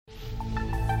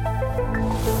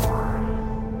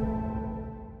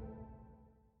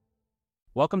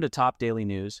Welcome to Top Daily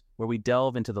News, where we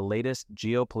delve into the latest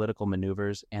geopolitical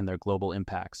maneuvers and their global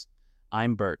impacts.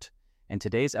 I'm Bert, and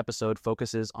today's episode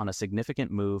focuses on a significant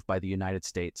move by the United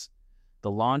States, the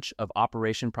launch of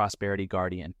Operation Prosperity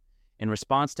Guardian. In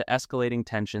response to escalating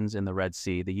tensions in the Red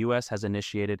Sea, the U.S. has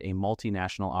initiated a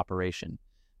multinational operation.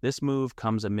 This move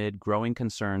comes amid growing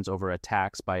concerns over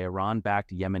attacks by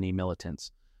Iran-backed Yemeni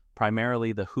militants,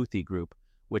 primarily the Houthi group,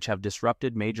 which have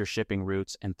disrupted major shipping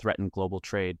routes and threatened global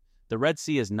trade. The Red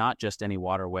Sea is not just any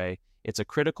waterway, it's a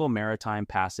critical maritime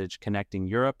passage connecting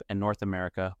Europe and North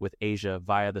America with Asia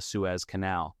via the Suez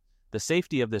Canal. The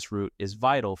safety of this route is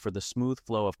vital for the smooth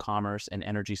flow of commerce and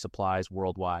energy supplies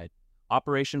worldwide.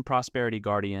 Operation Prosperity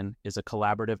Guardian is a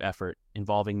collaborative effort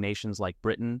involving nations like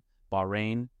Britain,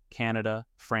 Bahrain, Canada,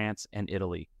 France, and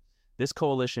Italy. This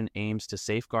coalition aims to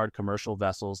safeguard commercial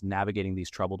vessels navigating these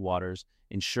troubled waters,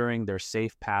 ensuring their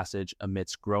safe passage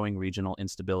amidst growing regional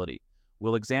instability.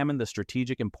 We'll examine the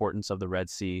strategic importance of the Red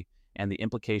Sea and the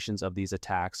implications of these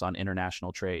attacks on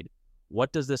international trade.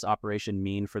 What does this operation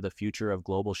mean for the future of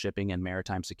global shipping and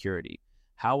maritime security?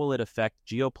 How will it affect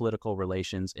geopolitical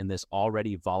relations in this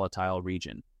already volatile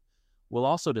region? We'll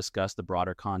also discuss the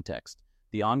broader context,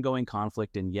 the ongoing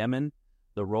conflict in Yemen,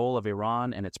 the role of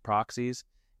Iran and its proxies,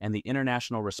 and the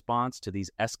international response to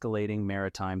these escalating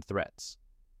maritime threats.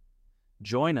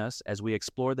 Join us as we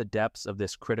explore the depths of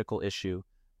this critical issue,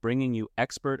 bringing you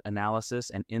expert analysis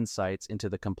and insights into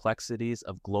the complexities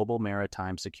of global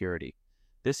maritime security.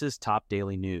 This is Top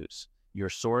Daily News, your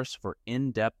source for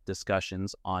in-depth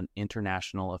discussions on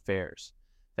international affairs.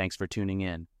 Thanks for tuning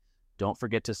in. Don't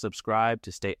forget to subscribe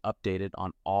to stay updated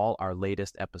on all our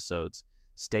latest episodes.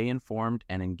 Stay informed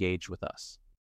and engage with us.